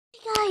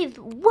Hey guys,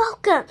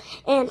 welcome!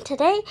 And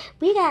today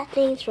we got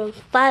things from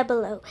Five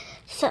Below.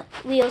 So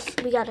we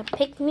got a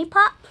pick-me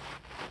pop.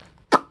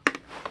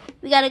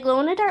 We got a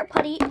glow-in-the-dark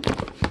putty.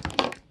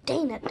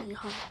 Dang, that thing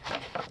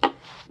hard.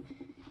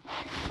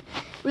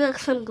 We got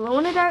some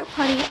glow-in-the-dark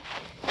putty.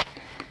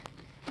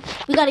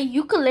 We got a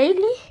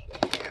ukulele.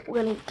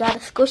 We got a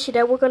squishy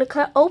that we're gonna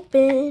cut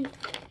open.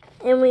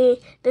 And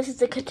this is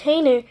the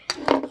container,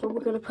 so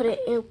we're gonna put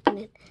it in. Open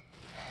it.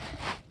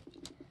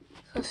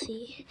 Let's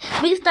see.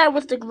 We can start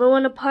with the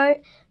glowing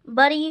apart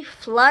buddy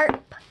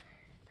flarp.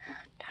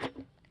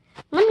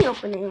 Let me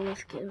open it and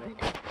let's get ready.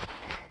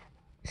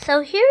 So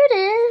here it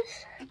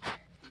is.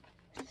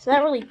 It's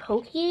not really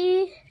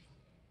pokey.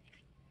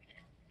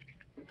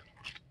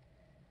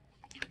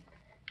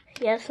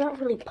 Yeah, it's not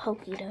really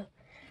pokey though.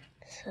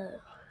 So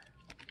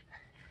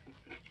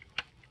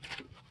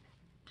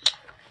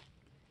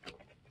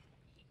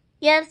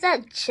yeah, it's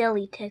that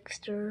jelly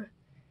texture.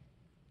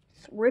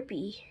 It's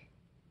rippy.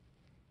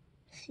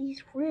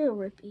 He's real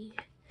rippy.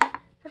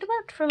 What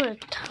about from the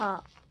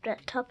top?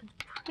 That top is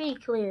pretty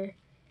clear.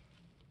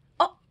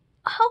 Oh,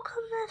 how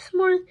come that's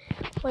more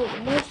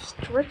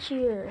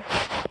stretchier?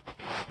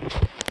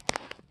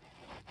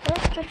 How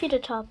stretchy the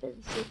top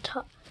is. The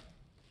top.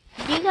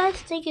 Do you guys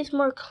think it's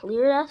more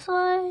clear? That's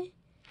why.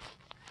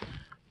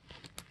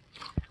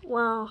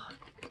 Wow.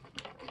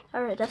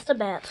 All right, that's the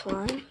bad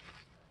slime.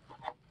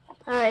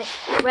 All right,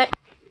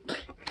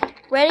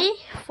 ready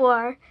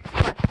for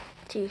 1,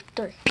 2,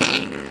 3.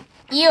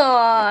 Yo,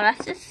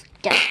 that's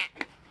disgusting.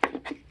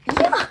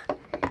 Yeah,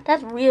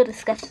 that's real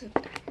disgusting.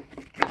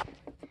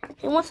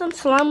 You want some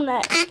slime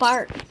that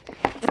sparks.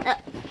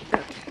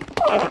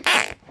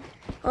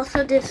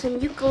 Also did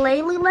some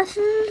ukulele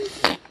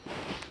lessons.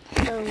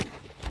 So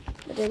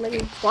they let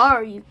me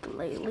borrow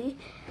ukulele.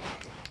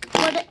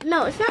 But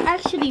no, it's not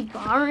actually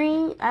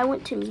borrowing. I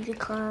went to music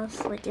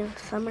class like in the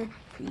summer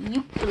for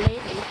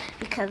ukulele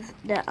because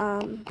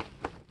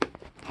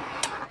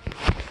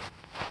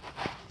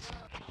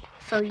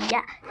So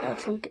yeah, that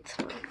was some good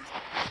slime.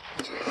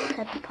 Just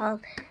had to pause.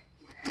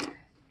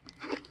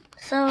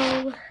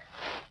 So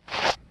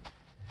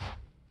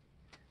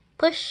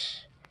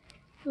push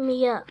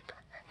me up.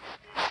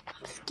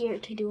 I'm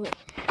scared to do it.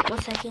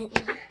 1 second.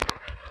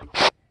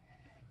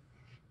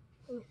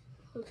 1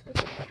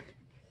 second.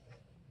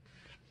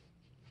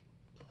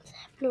 I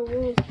have no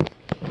room.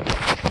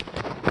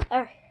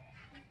 Alright.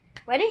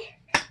 Ready?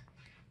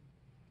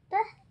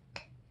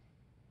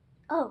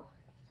 Oh,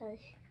 sorry.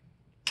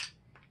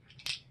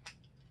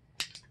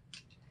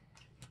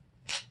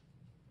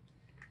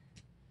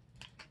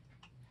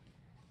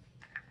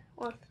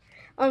 Well,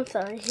 I'm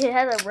sorry, it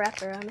had a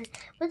wrapper on it.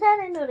 But I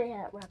didn't know they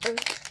had wrappers.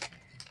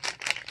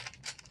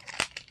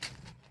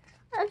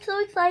 I'm so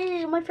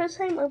excited. My first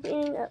time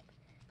opening up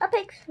a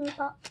pick-me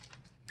pop.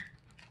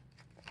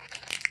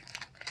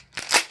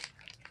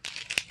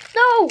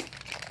 No!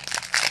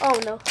 Oh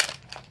no.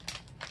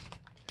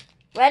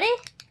 Ready?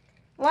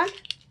 1.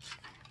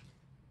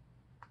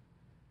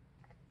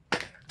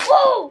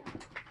 Whoa!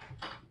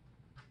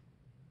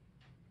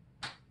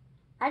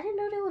 I didn't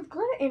know there was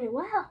glitter in it.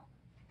 Wow.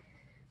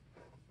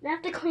 Now I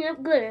have to clean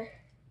up glitter.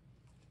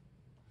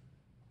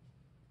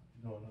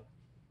 No.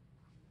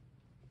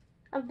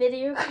 I'm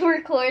video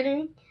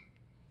recording.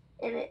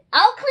 And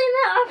I'll clean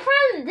up. I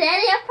promise,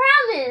 Daddy. I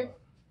promise.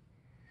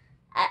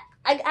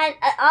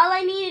 All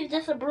I need is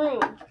just a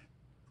broom.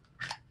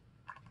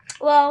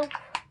 Well,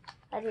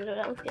 I didn't know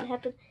that was gonna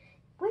happen.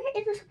 Where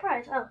is the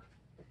surprise? Oh,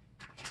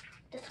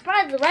 the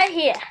surprise is right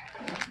here.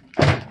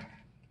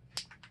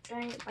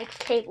 Dang, my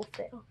table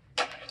fell.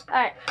 All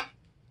right,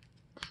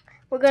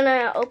 we're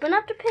gonna open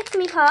up the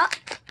pick-me pop.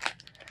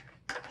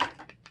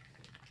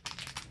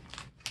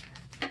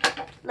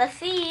 Let's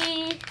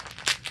see.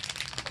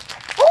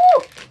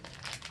 Ooh!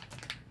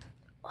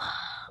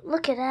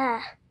 Look at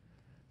that.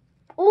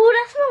 Ooh,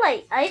 that smells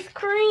like ice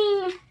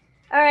cream.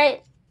 All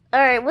right.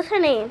 What's her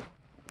name?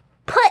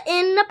 Put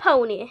in the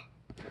pony.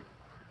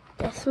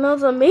 That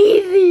smells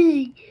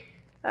amazing.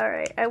 All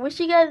right. I wish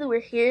you guys were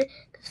here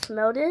to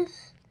smell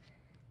this.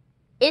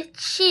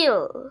 It's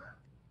chill.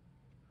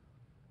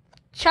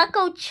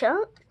 Choco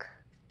chunk.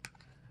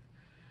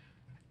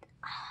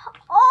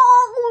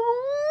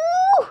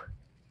 Oh,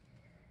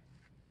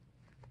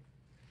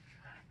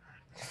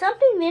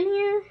 something in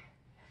here.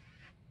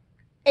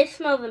 It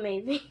smells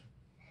amazing.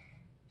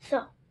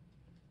 So,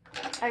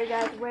 are you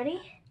guys ready?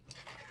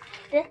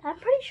 I'm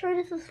pretty sure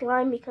this is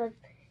slime because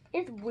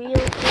it's real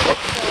thick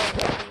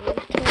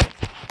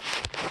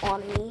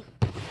on me.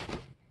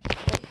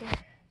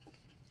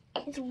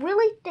 It's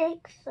really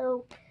thick,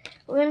 so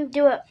we're going to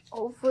do it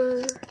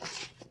over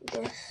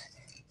this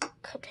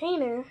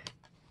container.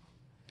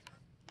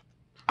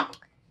 I'm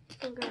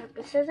going to grab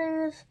the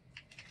scissors.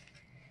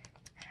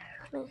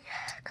 I'm going to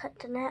cut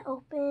the net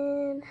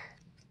open.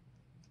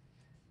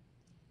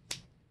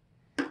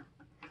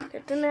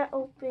 Cut the net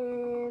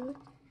open.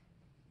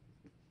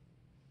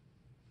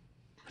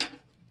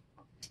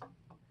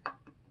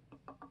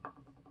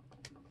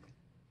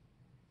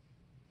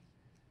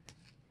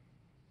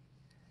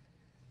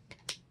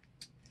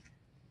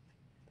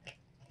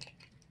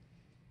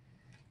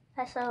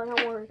 So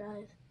don't worry,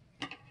 guys.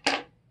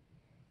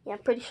 Yeah, I'm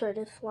pretty sure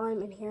there's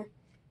slime in here.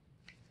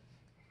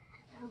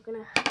 I'm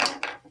gonna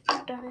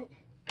start it.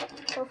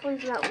 Hopefully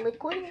it's not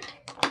liquid.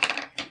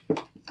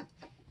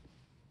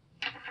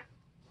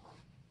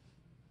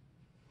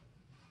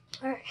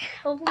 Alright,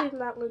 hopefully it's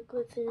not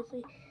liquid,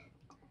 seriously.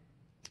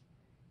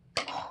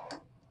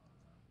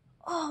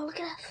 Oh, look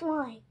at that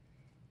slime.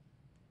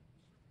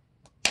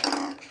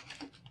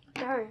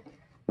 Darn.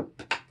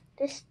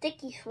 This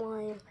sticky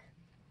slime.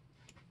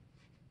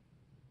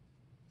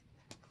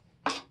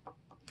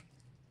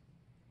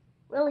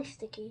 Really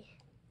sticky.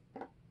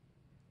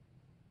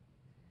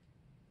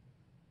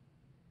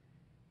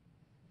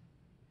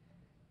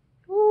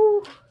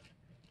 Ooh,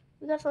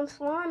 we got some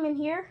slime in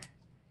here.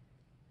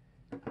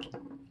 Look,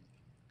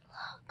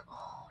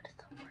 oh, that's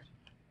the worst.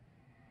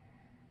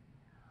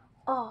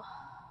 Oh,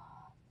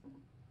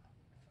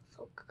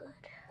 so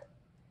good.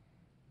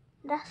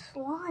 That's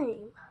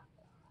slime.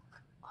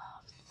 Oh,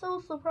 I'm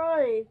so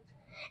surprised.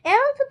 And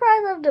I'm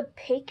surprised of the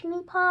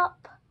picnic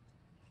pop.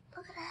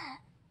 Look at that.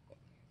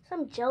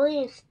 Some jelly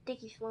and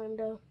sticky slime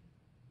though.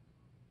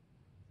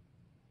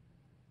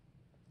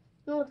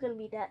 I knew it was gonna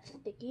be that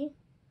sticky.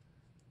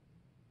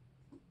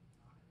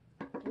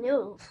 I knew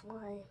it was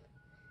slime.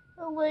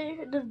 Oh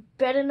wait, this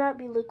better not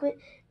be liquid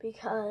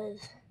because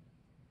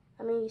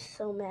I'm gonna be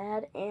so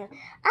mad and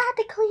I had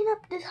to clean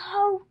up this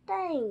whole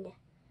thing.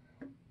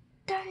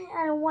 Darn it,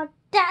 I don't want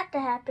that to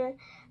happen.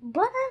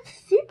 But I'm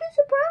super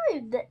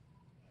surprised that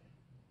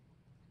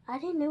I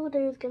didn't know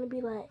there was gonna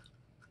be like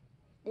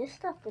this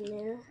stuff in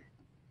there.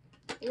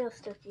 Real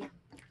sticky.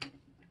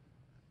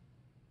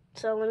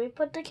 So let me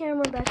put the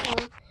camera back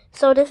on.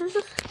 So this is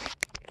a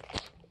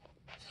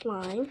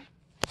slime.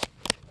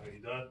 Are you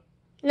done?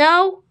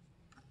 No.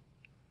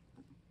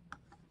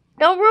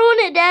 Don't ruin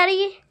it,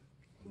 Daddy.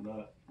 I'm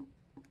not.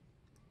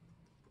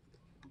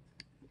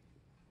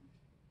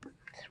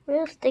 It's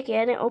real sticky.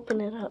 I didn't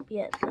open it up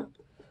yet, so.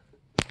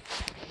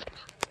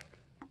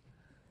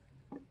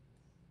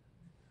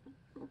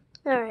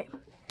 Alright.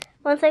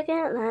 1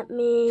 second. Let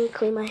me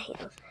clean my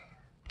hands.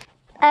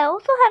 I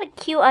also had a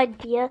cute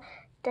idea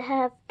to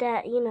have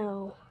that, you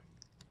know,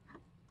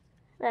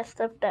 that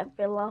stuff that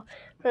fell off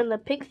from the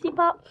pixie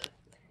pop.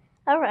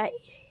 Alright.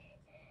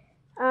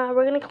 We're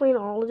going to clean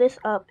all of this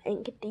up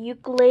and get the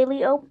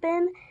ukulele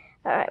open.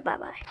 Alright,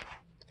 bye-bye.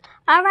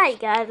 Alright,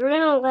 guys, we're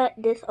going to let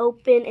this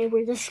open and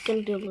we're just going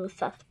to do a little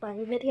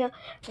satisfying video.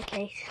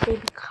 Okay,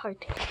 baby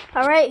card.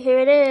 Alright, here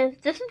it is.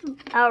 This is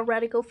our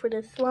radical for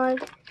this slime.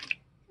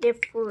 If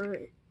for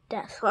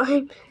that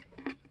slime.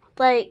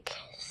 Like,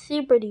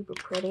 super duper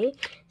pretty.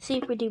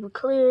 Super duper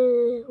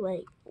clear.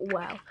 Like,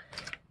 wow.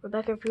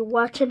 Rebecca, if you're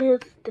watching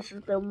this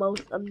is the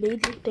most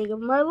amazing thing of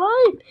my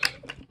life.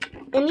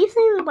 And these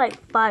things are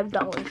like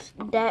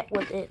 $5. That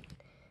was it.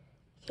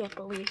 Can't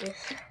believe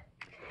this.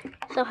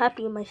 So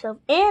happy with myself.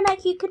 And that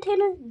cute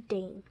container.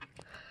 Dang.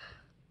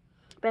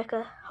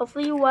 Rebecca,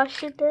 hopefully you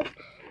watched this.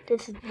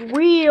 This is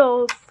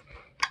real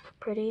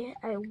pretty.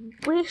 I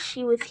wish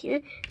she was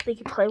here so we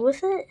could play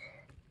with it.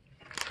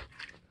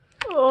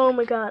 Oh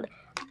my god.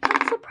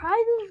 I'm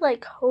surprised it's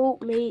like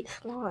homemade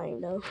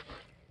slime though.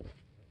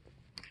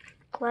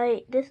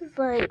 Like, this is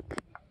like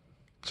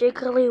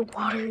jiggly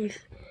watery,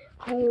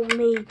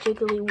 homemade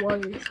jiggly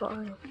watery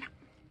slime.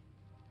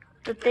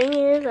 The thing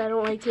is, I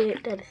don't like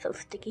it that it's so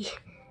sticky.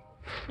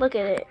 Look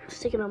at it,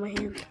 sticking on my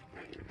hand.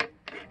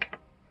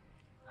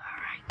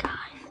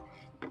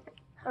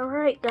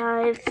 Alright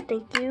guys,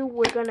 thank you.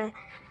 We're gonna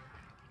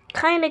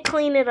kind of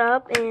clean it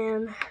up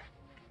and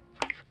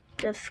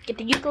just get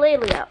the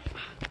ukulele out.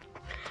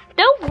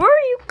 Don't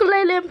worry,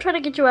 ukulele, I'm trying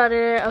to get you out of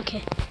there.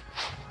 Okay.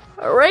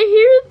 Alright,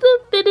 here's the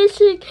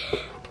finishing.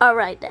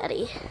 Alright,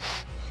 Daddy.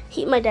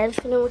 My dad's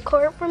gonna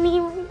record for me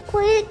real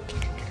quick.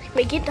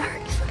 Make it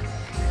dark.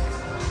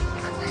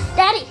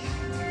 Daddy,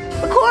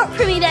 record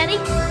for me, Daddy.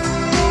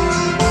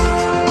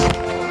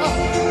 Oh.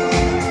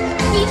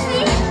 Can you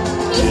see?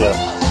 Can you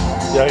see?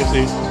 Yeah, I can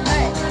see.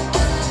 Alright.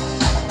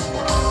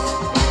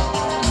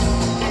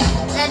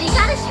 Daddy, you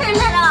gotta turn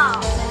that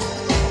off.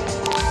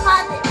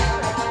 Pause it.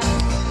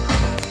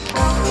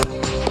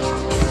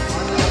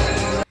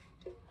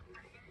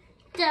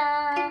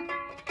 Duh.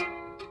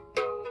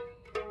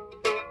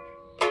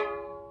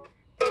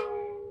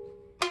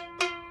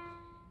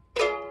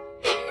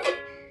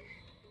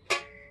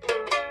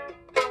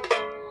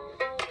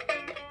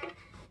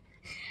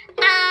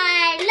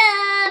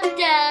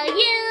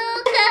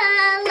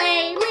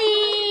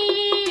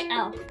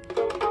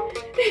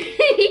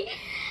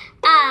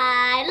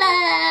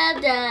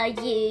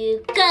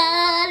 Ukulele.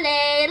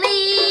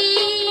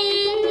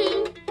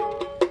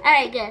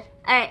 Alright, good.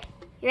 Alright,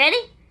 you ready?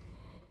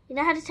 You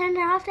know how to turn it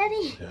off,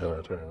 Daddy? Yeah,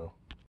 I turn it off.